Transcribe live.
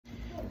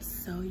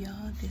So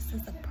y'all, this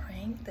is a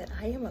prank that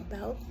I am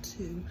about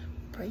to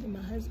prank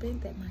my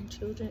husband that my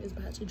children is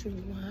about to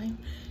drink wine.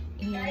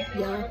 And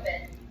y'all,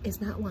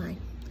 it's not wine.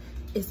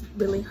 It's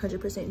really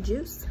 100%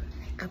 juice,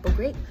 apple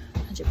grape,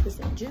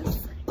 100%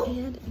 juice.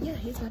 And yeah,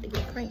 he's about to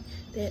get a prank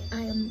that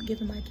I am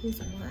giving my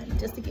kids wine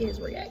just to get his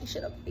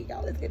reaction. Okay,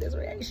 y'all, let's get his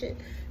reaction.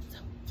 So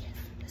yes,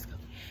 let's go.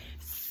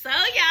 So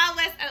y'all,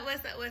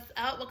 what's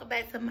up? Welcome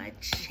back to my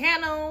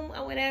channel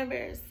or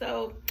whatever.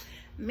 So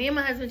me and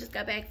my husband just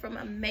got back from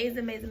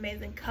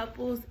amazing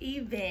couples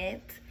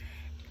event,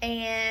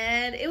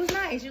 and it was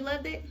nice. You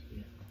loved it?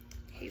 Yeah.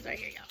 He's right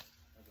here, y'all.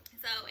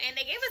 So, and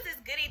they gave us this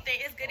goodie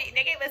thing. It's goodie.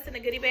 They gave us in a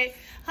goodie bag.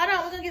 Hold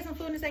on, we're gonna get some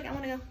food in a second. I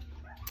wanna go.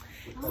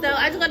 So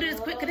I just want to do this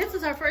quick because this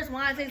was our first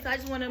wine taste. So I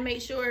just want to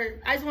make sure.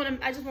 I just want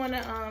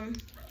to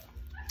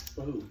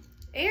For who?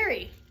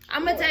 Ari.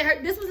 I'm gonna tell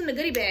her this was in the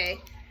goodie bag.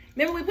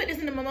 Remember we put this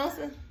in the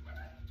mimosa?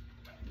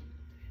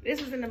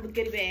 This was in the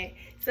goodie bag.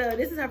 So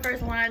this is her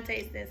first wine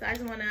tasting. So I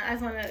just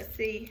wanna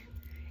see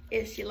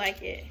if she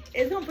like it.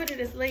 It's gonna put her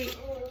to sleep.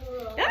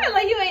 Don't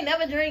like you ain't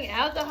never drink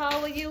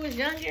alcohol when you was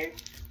younger.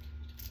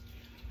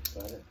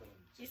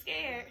 You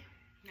scared?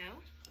 No.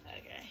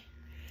 Okay.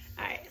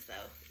 All right. So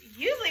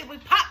usually we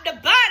pop the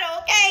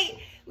bottle.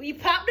 Okay. We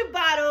pop the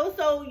bottle.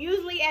 So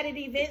usually at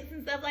events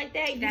and stuff like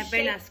that, you that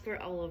better not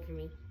squirt all over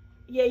me.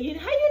 Yeah,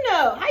 how you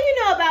know? How you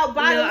know about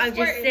bottles? No, I'm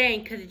squirting? just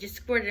saying because it just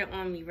squirted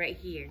on me right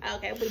here.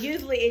 Okay, but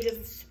usually it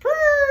just spur,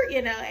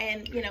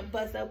 and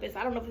busts open. So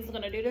I don't know if this is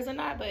gonna do this or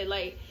not, but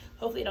like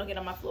hopefully it don't get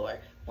on my floor.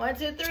 1,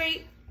 2,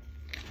 3.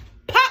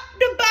 Pop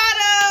the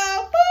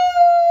bottle.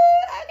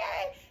 Woo!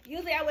 Okay.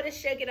 Usually I would have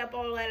shook it up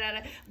all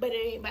that, but it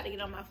ain't about to get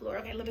on my floor.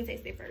 Okay, let me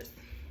taste it first.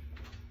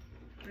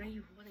 What are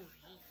you holding my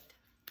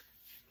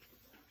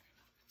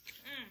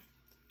hand?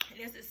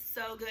 This is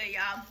so good,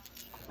 y'all.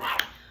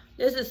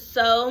 This is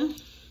so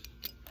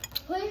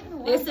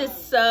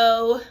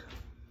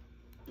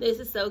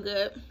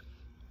good.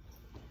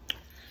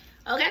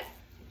 Okay.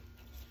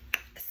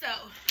 So.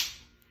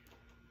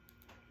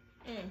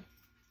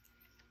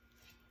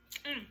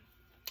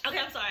 Okay,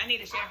 I'm sorry. I need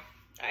to share.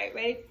 All right,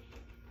 ready?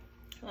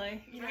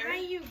 Why are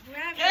you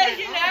grabbing Because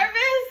you're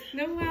nervous?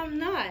 No, I'm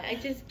not. I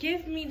just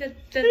give me the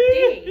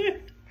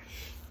thing.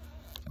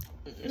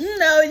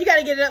 No, you got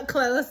to get it up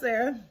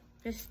closer.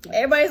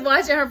 Everybody's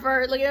watching her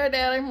first. Look at her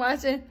down there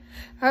watching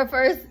her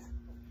first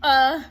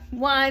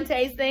wine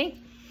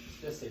tasting.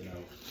 Just say no.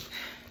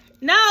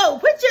 No,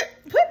 put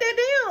that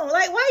down.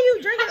 Like, why are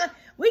you drinking?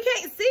 We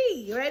can't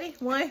see. You ready?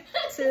 1,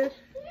 2,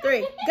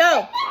 3,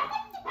 go.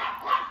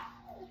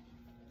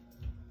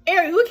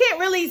 Ari, we can't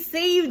really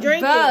see you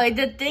drinking. Bro,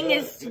 the thing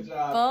is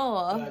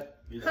full.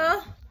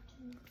 Huh?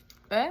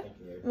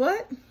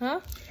 What? Huh? Ari,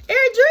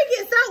 drink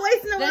it. Stop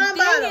wasting the wine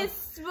bottle. The thing is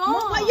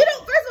small. Well, you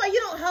don't. First of all, you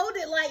don't hold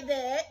it like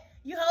that.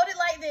 You hold it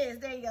like this.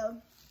 There you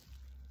go.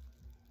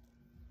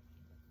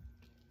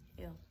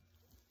 Ew.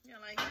 You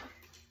don't like it?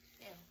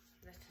 Yeah,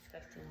 that's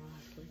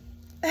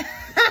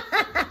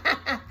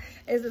disgusting.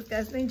 It's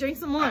disgusting. Drink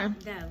some more.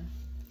 No.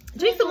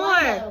 Drink some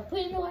more. Put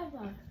it in the wine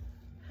glass.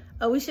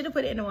 Oh, we should have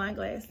put it in the wine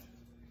glass.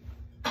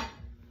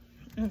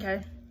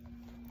 Okay.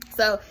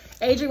 So,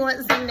 Adrian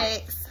wants to see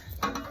next.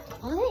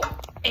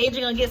 What?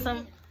 Adrian gonna get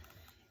some.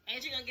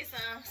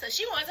 So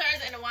she wants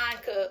hers in a wine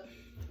cup.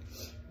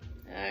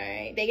 All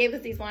right. They gave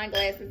us these wine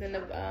glasses in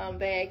the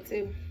bag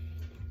too.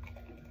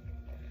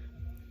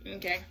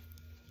 Okay.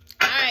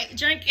 All right.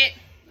 Drink it.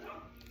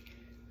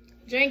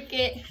 Drink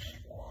it.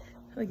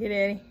 Look at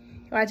Daddy.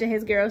 Watching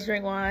his girls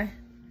drink wine.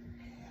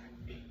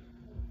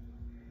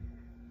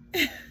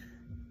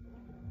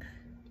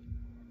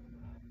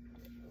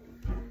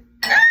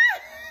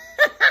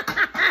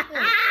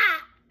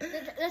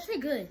 That's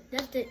pretty good.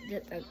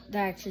 That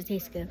actually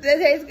tastes good. That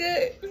tastes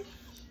good.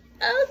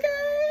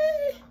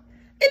 Okay.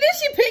 And then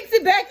she picks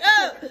it back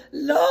up.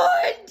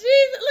 Lord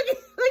Jesus.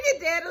 Look at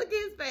Daddy. Look at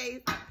his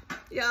face.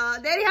 Y'all.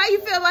 Daddy, how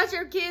you feel about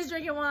your kids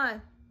drinking wine?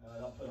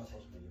 Don't put it on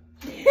social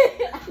media.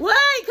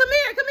 Wait, come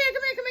here.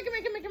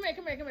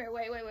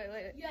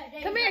 Wait.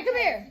 Yeah, Come here.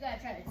 You gotta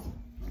try this.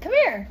 Come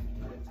here.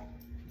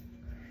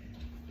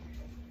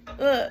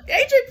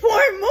 Adrian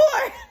pouring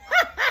more.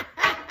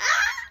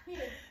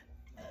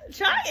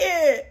 Try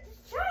it.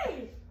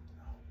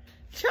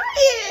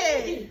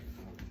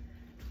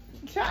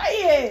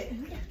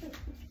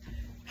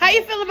 How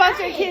you feel about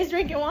your kids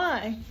drinking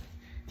wine?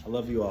 I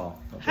love you all.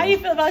 How you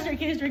feel about your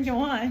kids drinking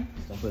wine?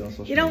 Don't put it on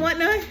social media. You don't want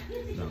none?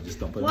 No, just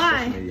don't put it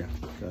Why? on social media.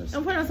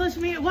 Don't put it on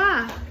social media?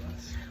 Why?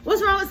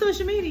 What's wrong with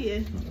social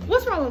media?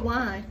 What's wrong with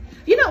wine?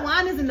 You know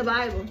wine is in the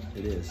Bible.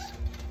 It is.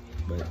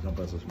 But don't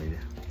put it on social media.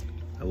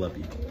 I love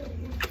you.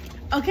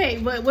 Okay,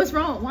 but what's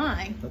wrong with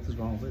wine? Nothing's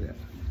wrong with it.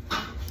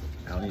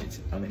 I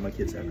don't need my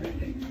kids having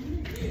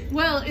anything.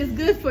 Well, it's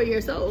good for your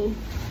soul.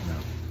 No.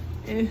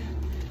 Eh.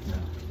 No.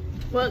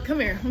 Well, come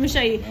here. Let me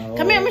show you. No.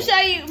 Come here.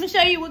 Let me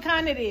show you what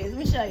kind it is.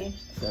 Let me show you.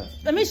 Steph,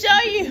 Let me show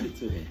give you. it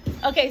to me.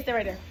 Okay, stay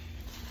right there.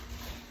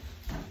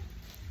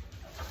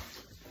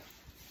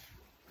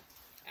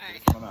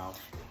 Come out.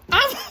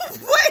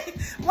 Wait,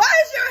 why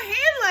is your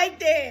hand like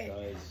that?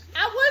 Guys,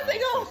 I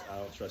wasn't going. I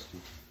don't trust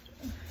you.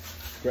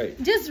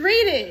 Grape. Just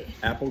read it.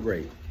 Apple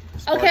grape.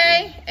 Sparkling.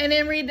 Okay, and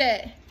then read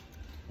that.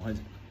 What?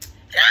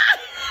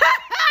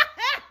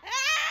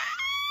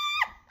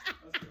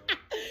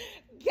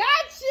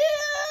 Got you.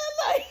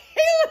 Like,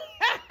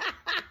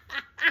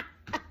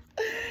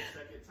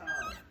 Second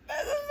time.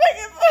 that's the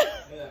second time.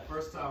 Yeah,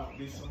 first time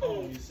we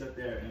Simone, you sat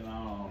there and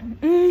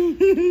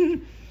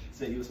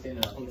said you was staying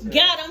in a hotel.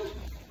 Got him.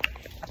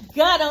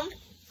 Got him.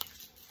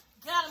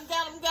 Got him,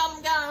 got him, got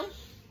him, got him.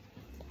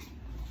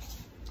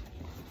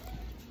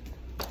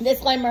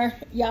 Disclaimer,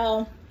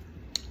 y'all,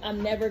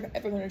 I'm never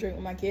ever gonna drink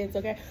with my kids,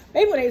 okay?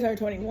 Maybe when they turn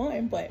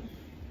 21, but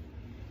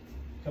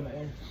Come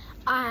in.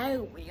 I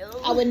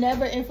will. I would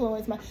never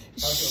influence my.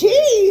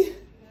 She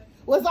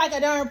was like a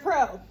darn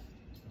pro.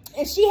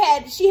 And she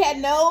had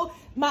no,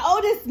 my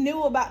oldest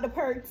knew about the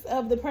perks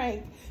of the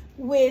prank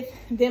with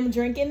them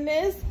drinking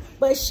this,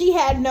 but she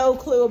had no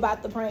clue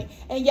about the prank.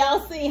 And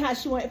y'all seen how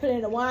she went and put it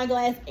in a wine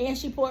glass and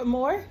she poured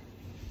more?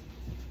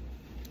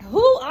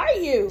 Who are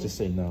you? Just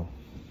say no.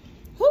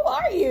 Who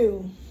are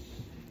you?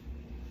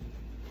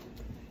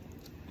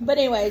 But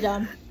anyways, y'all,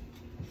 I'm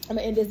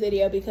gonna end this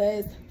video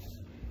because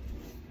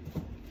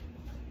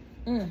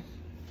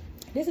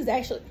this is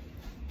actually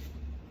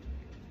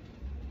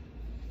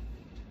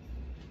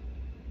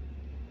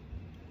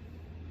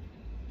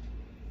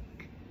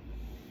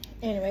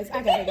anyways,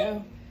 I gotta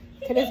go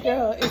because this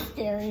girl is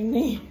scaring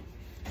me.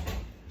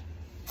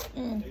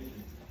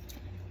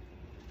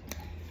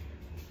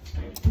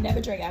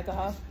 Never drink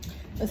alcohol.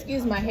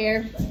 Excuse my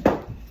hair.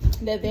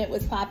 The event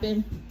was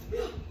popping.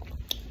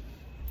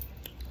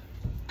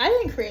 I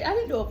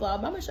didn't do a vlog, but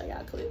I'm gonna show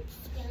y'all clips.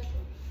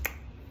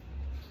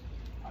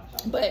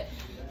 But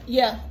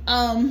yeah,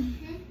 I'm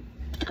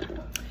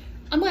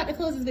about to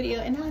close this video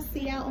and I'll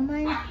see y'all on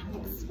my